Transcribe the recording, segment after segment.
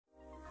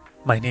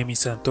My name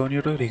is Antonio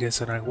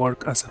Rodriguez and I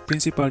work as a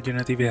Principal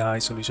Generative AI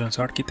Solutions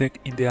Architect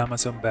in the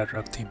Amazon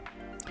Bedrock team.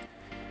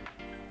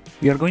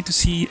 We are going to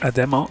see a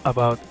demo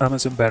about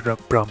Amazon Bedrock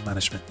Prompt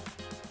Management.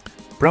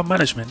 Prompt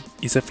Management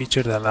is a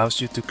feature that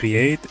allows you to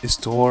create,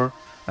 store,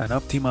 and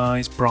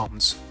optimize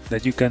prompts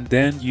that you can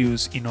then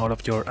use in all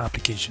of your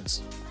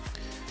applications.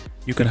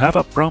 You can have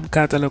a prompt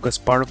catalog as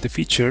part of the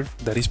feature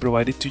that is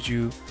provided to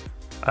you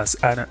as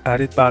an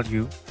added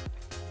value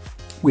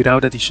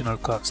without additional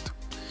cost.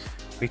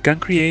 We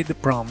can create the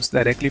prompts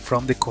directly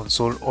from the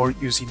console or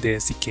using the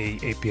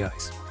SDK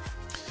APIs.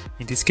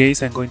 In this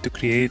case, I'm going to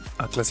create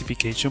a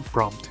classification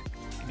prompt.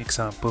 In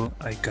example,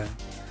 I can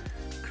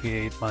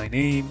create my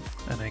name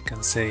and I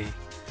can say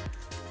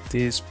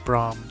this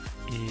prompt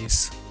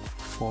is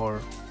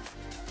for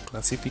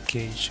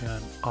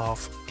classification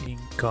of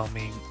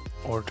incoming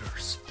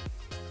orders.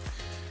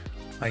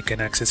 I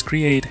can access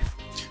create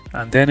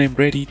and then I'm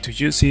ready to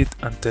use it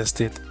and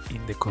test it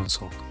in the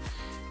console.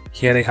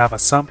 Here I have a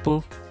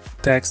sample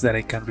text that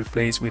I can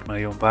replace with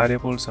my own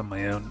variables and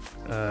my own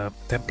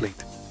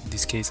template. In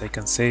this case I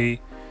can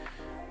say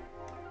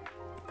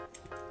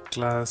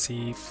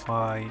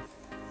classify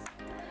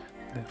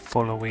the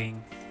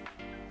following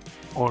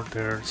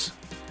orders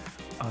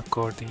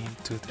according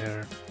to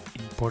their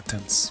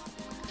importance,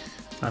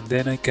 and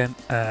then I can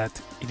add,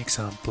 in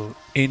example,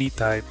 any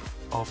type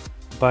of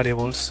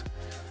variables.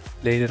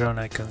 Later on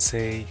I can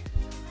say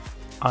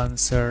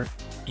answer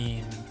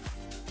in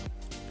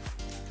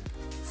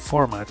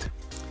format,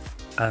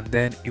 and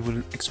then it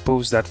will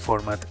expose that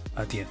format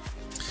at the end.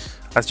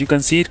 As you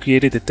can see, it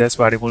created the test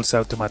variables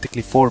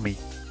automatically for me,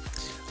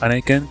 and I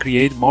can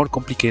create more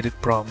complicated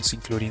prompts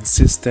including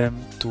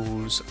system,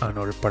 tools, and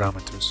other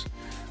parameters.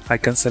 I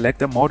can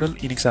select a model,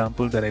 in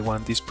example, that I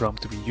want this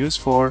prompt to be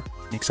used for.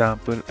 In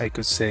example, I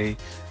could say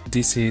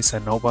this is a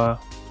Nova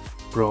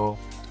Pro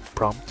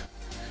prompt,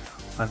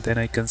 and then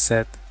I can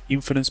set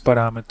inference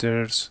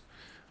parameters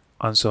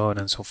and so on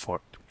and so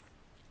forth.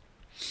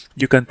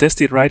 You can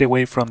test it right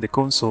away from the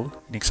console.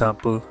 In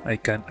example, I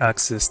can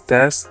access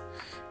test.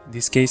 In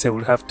this case, I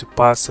will have to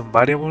pass some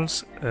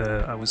variables.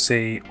 I would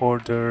say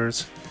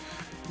orders,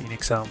 in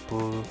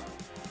example,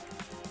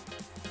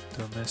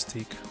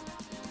 domestic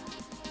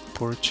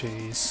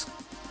purchase,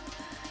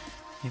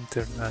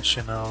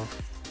 international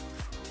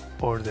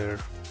order,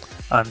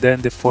 and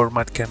then the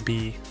format can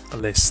be a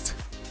list.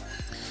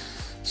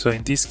 So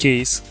in this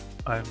case,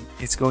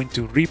 it's going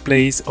to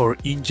replace or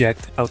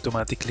inject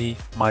automatically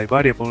my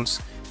variables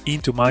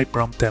into my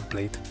prompt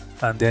template,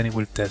 and then it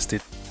will test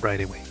it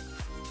right away.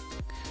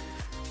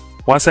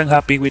 Once I'm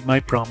happy with my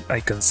prompt,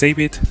 I can save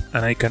it,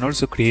 and I can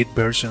also create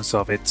versions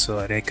of it so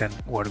that I can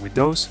work with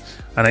those,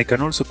 and I can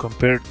also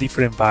compare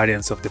different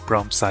variants of the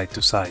prompt side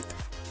to side.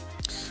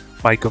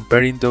 By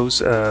comparing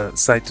those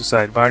side to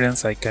side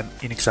variants, I can,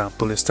 in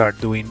example, start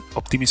doing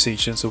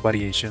optimizations or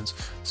variations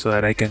so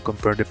that I can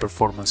compare the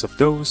performance of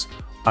those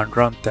and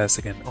run tests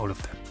against all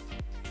of them.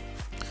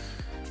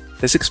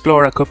 Let's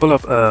explore a couple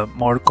of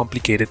more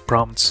complicated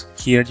prompts.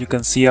 Here you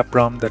can see a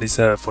prompt that is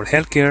for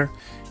healthcare.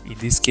 In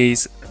this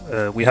case,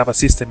 we have a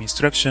system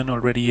instruction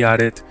already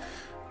added.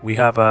 We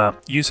have a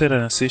user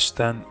and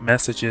assistant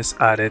messages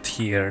added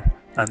here,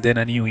 and then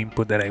a new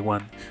input that I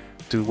want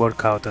to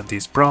work out on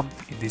this prompt.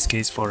 In this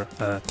case, for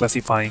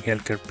classifying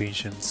healthcare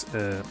patients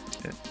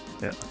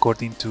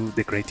according to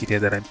the criteria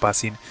that I'm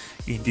passing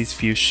in this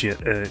few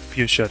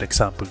shot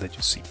example that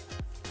you see.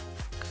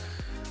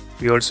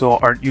 We also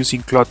are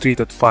using Claude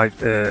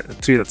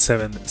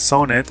 3.7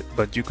 Sonnet,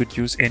 but you could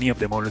use any of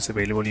the models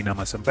available in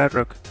Amazon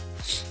Bedrock.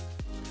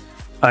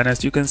 And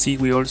as you can see,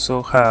 we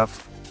also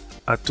have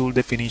a tool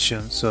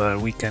definition so that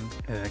we can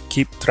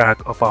keep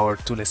track of our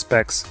tool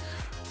specs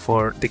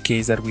for the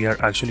case that we are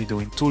actually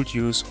doing tool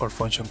use or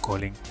function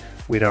calling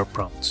with our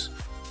prompts.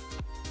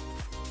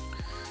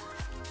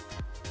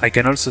 I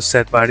can also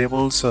set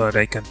variables so that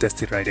I can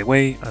test it right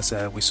away, as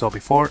we saw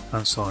before,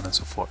 and so on and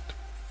so forth.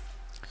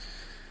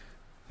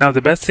 Now,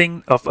 the best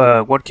thing of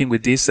working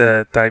with this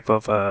type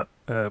of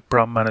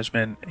prompt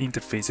management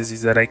interfaces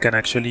is that I can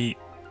actually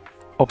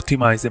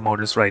optimize the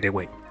models right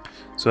away.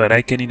 So that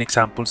I can, in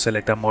example,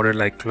 select a model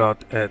like Claude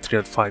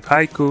 3.5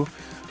 Haiku,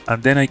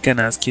 and then I can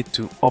ask it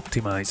to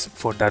optimize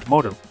for that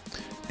model.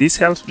 This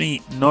helps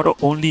me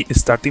not only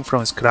starting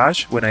from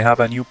scratch when I have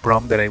a new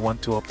prompt that I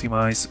want to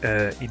optimize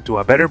into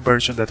a better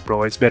version that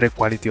provides better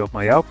quality of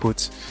my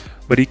outputs,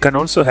 but it can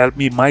also help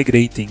me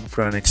migrating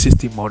from an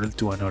existing model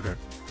to another.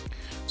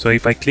 So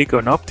if I click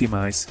on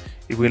optimize,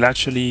 it will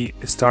actually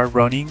start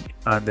running,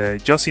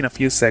 and just in a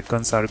few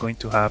seconds are going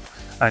to have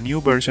a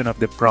new version of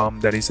the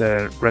prompt that is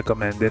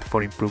recommended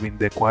for improving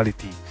the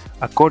quality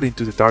according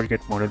to the target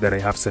model that I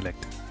have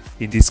selected.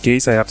 In this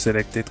case, I have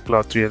selected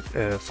Claude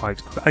 3.5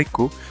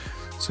 Haiku.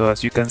 So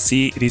as you can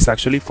see, it is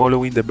actually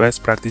following the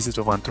best practices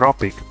of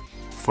Anthropic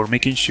for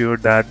making sure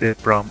that the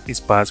prompt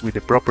is passed with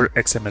the proper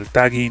XML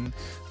tagging,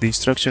 the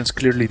instructions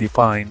clearly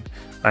defined,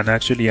 and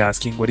actually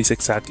asking what is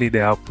exactly the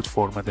output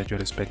format that you're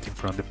expecting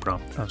from the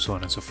prompt, and so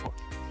on and so forth.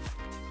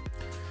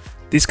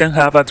 This can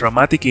have a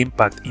dramatic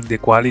impact in the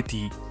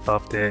quality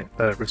of the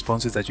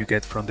responses that you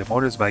get from the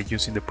models by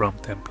using the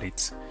prompt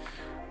templates.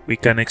 We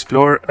can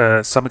explore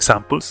some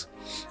examples.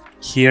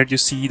 Here you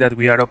see that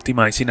we are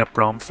optimizing a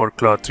prompt for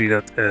Claude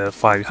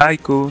 3.5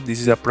 Haiku. This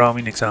is a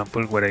prompt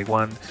example where I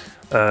want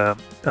a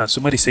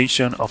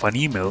summarization of an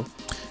email.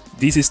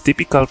 This is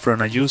typical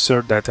from a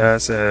user that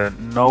has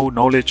no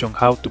knowledge on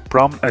how to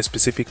prompt a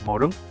specific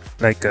model,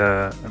 like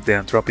the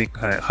Anthropic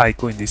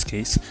Haiku in this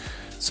case.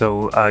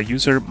 So a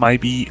user might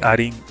be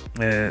adding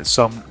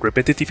some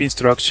repetitive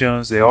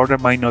instructions, the order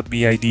might not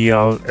be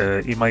ideal,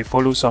 it might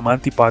follow some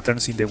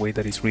anti-patterns in the way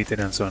that it's written,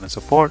 and so on and so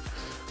forth.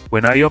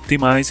 When I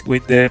optimize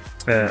with the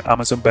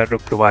Amazon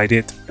Bedrock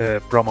provided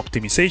prompt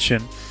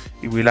optimization,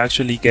 it will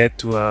actually get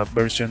to a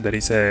version that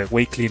is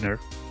way cleaner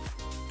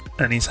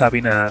and is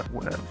having a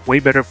way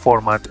better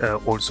format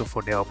also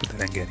for the output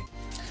that I'm getting.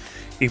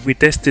 If we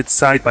test it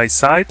side by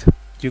side,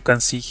 you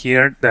can see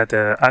here that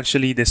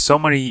actually the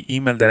summary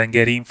email that I'm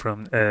getting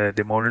from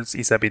the models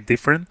is a bit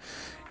different.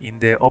 In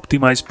the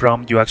optimized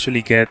prompt, you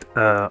actually get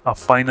a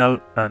final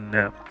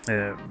and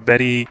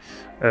very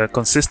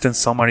consistent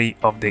summary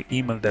of the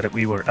email that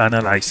we were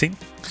analyzing.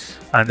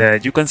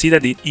 And you can see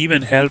that it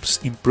even helps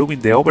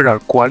improving the overall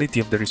quality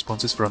of the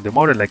responses from the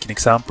model. Like in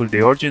example,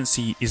 the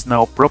urgency is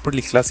now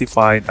properly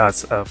classified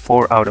as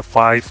 4 out of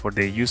 5 for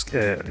the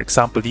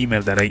example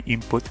email that I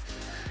input,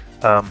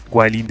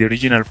 while in the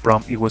original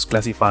prompt it was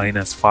classifying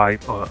as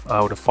 5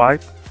 out of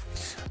 5.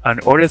 And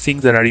other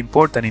things that are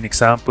important in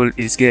example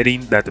is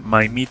getting that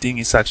my meeting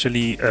is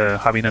actually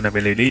having an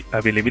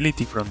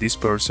availability from this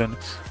person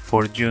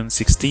for June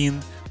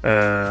 16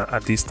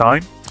 at this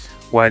time,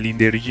 while in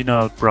the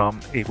original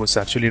prompt it was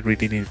actually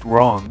reading it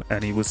wrong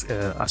and it was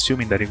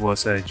assuming that it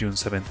was June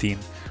 17,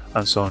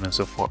 and so on and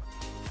so forth.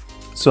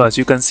 So as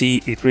you can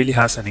see, it really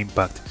has an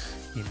impact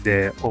in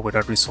the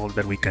overall result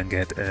that we can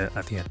get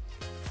at the end.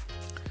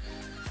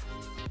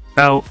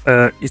 Now,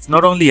 it's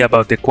not only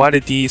about the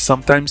quality,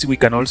 sometimes we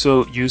can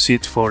also use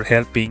it for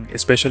helping,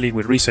 especially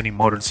with reasoning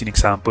models, in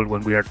example,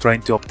 when we are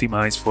trying to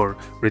optimize for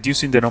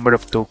reducing the number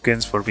of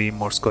tokens for being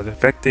more cost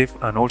effective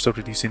and also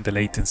reducing the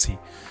latency.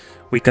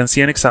 We can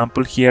see an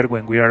example here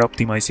when we are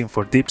optimizing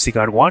for DeepSeek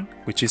R1,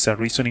 which is a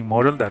reasoning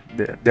model that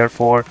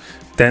therefore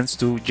tends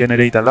to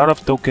generate a lot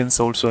of tokens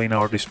also in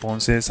our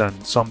responses,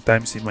 and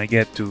sometimes it might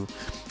get to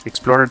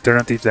explore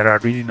alternatives that are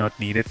really not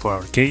needed for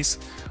our case.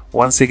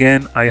 Once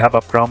again, I have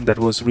a prompt that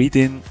was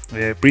written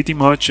pretty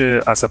much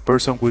as a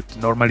person would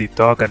normally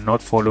talk and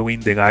not following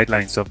the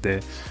guidelines of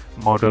the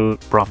model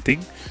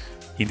prompting.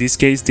 In this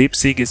case,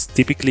 DeepSeek is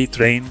typically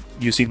trained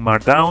using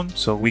Markdown,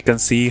 so we can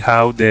see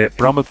how the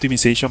prompt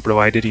optimization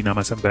provided in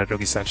Amazon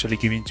Bedrock is actually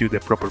giving you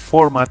the proper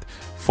format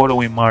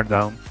following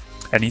Markdown,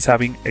 and is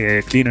having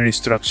cleaner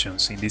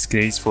instructions, in this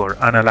case for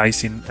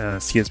analyzing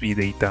CSV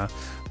data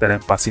that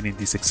I'm passing in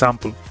this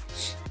example.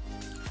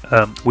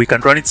 We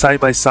can run it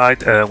side by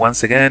side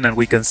once again, and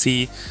we can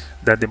see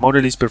that the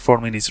model is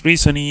performing its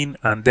reasoning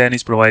and then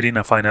is providing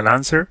a final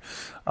answer.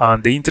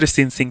 And the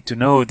interesting thing to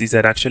note is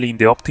that actually in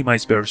the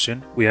optimized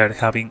version we are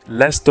having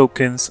less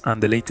tokens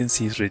and the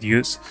latency is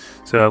reduced,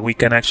 so we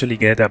can actually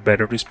get a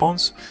better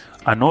response,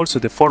 and also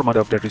the format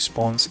of the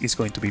response is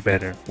going to be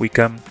better. We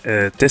can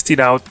test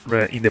it out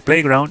in the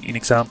playground, in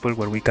example,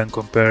 where we can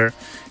compare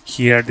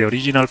here the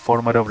original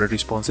format of the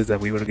responses that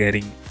we were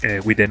getting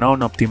with the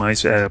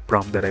non-optimized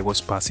prompt that I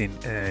was passing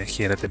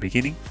here at the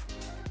beginning.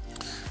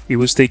 It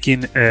was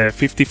taking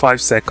 55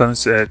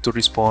 seconds to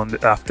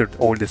respond after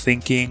all the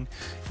thinking.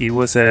 It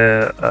was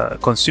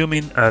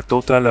consuming a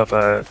total of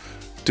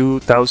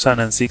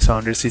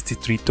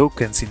 2,663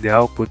 tokens in the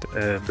output.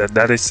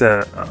 That is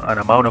an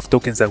amount of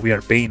tokens that we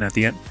are paying at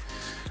the end.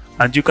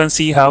 And you can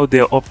see how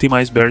the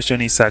optimized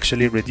version is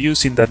actually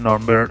reducing that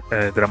number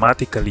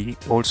dramatically,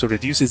 also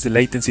reduces the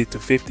latency to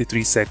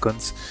 53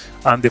 seconds,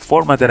 and the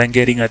format that I'm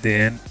getting at the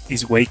end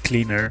is way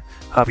cleaner,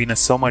 having a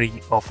summary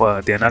of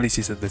the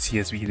analysis of the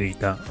CSV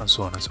data, and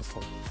so on and so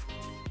forth.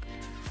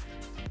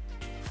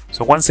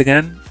 So once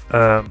again,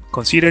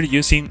 consider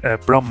using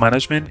prompt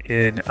management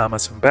in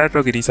Amazon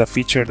Bedrock. It is a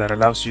feature that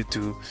allows you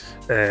to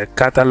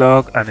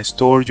catalog and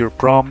store your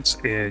prompts.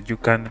 You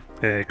can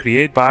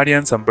create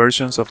variants and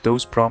versions of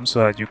those prompts so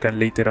that you can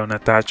later on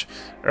attach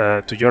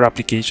to your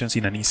applications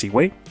in an easy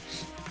way.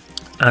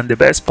 And the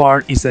best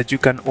part is that you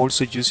can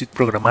also use it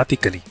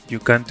programmatically. You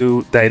can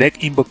do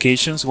direct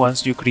invocations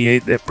once you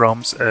create the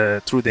prompts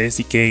through the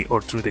SDK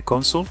or through the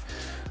console.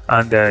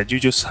 And you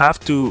just have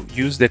to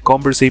use the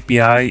Converse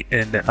API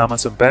in the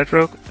Amazon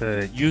Bedrock,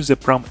 use the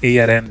prompt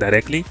ARM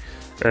directly,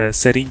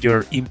 setting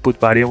your input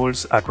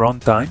variables at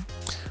runtime,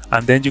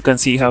 and then you can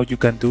see how you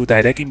can do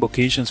direct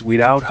invocations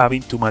without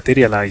having to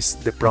materialize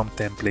the prompt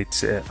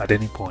templates at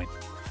any point.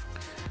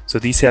 So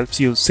this helps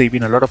you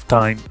saving a lot of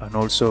time, and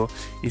also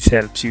it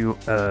helps you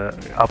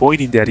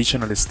avoiding the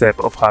additional step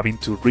of having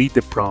to read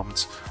the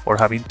prompts or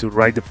having to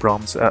write the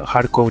prompts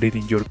hard-coded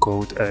in your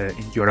code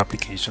in your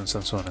applications,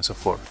 and so on and so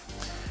forth.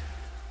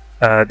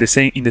 In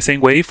the same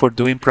way, for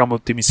doing prompt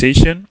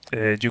optimization,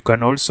 you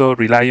can also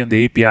rely on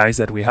the APIs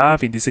that we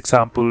have. In this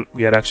example,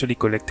 we are actually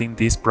collecting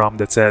this prompt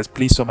that says,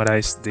 please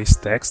summarize this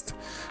text.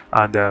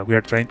 And we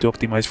are trying to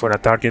optimize for a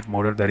target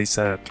model that is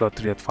a Claude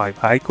 3.5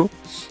 Haiku.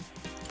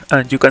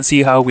 And you can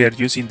see how we are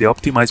using the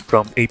optimized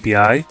prompt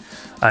API.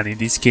 And in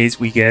this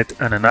case, we get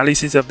an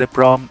analysis of the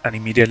prompt, and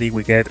immediately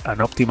we get an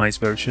optimized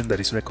version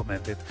that is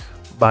recommended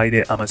by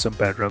the Amazon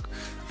Bedrock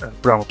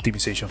prompt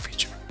optimization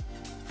feature.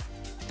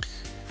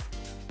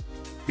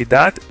 With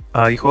that,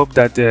 I hope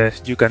that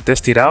you can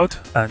test it out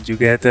and you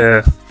get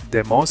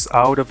the most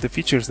out of the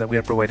features that we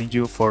are providing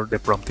you for the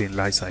prompting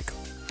lifecycle.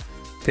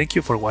 Thank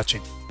you for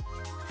watching.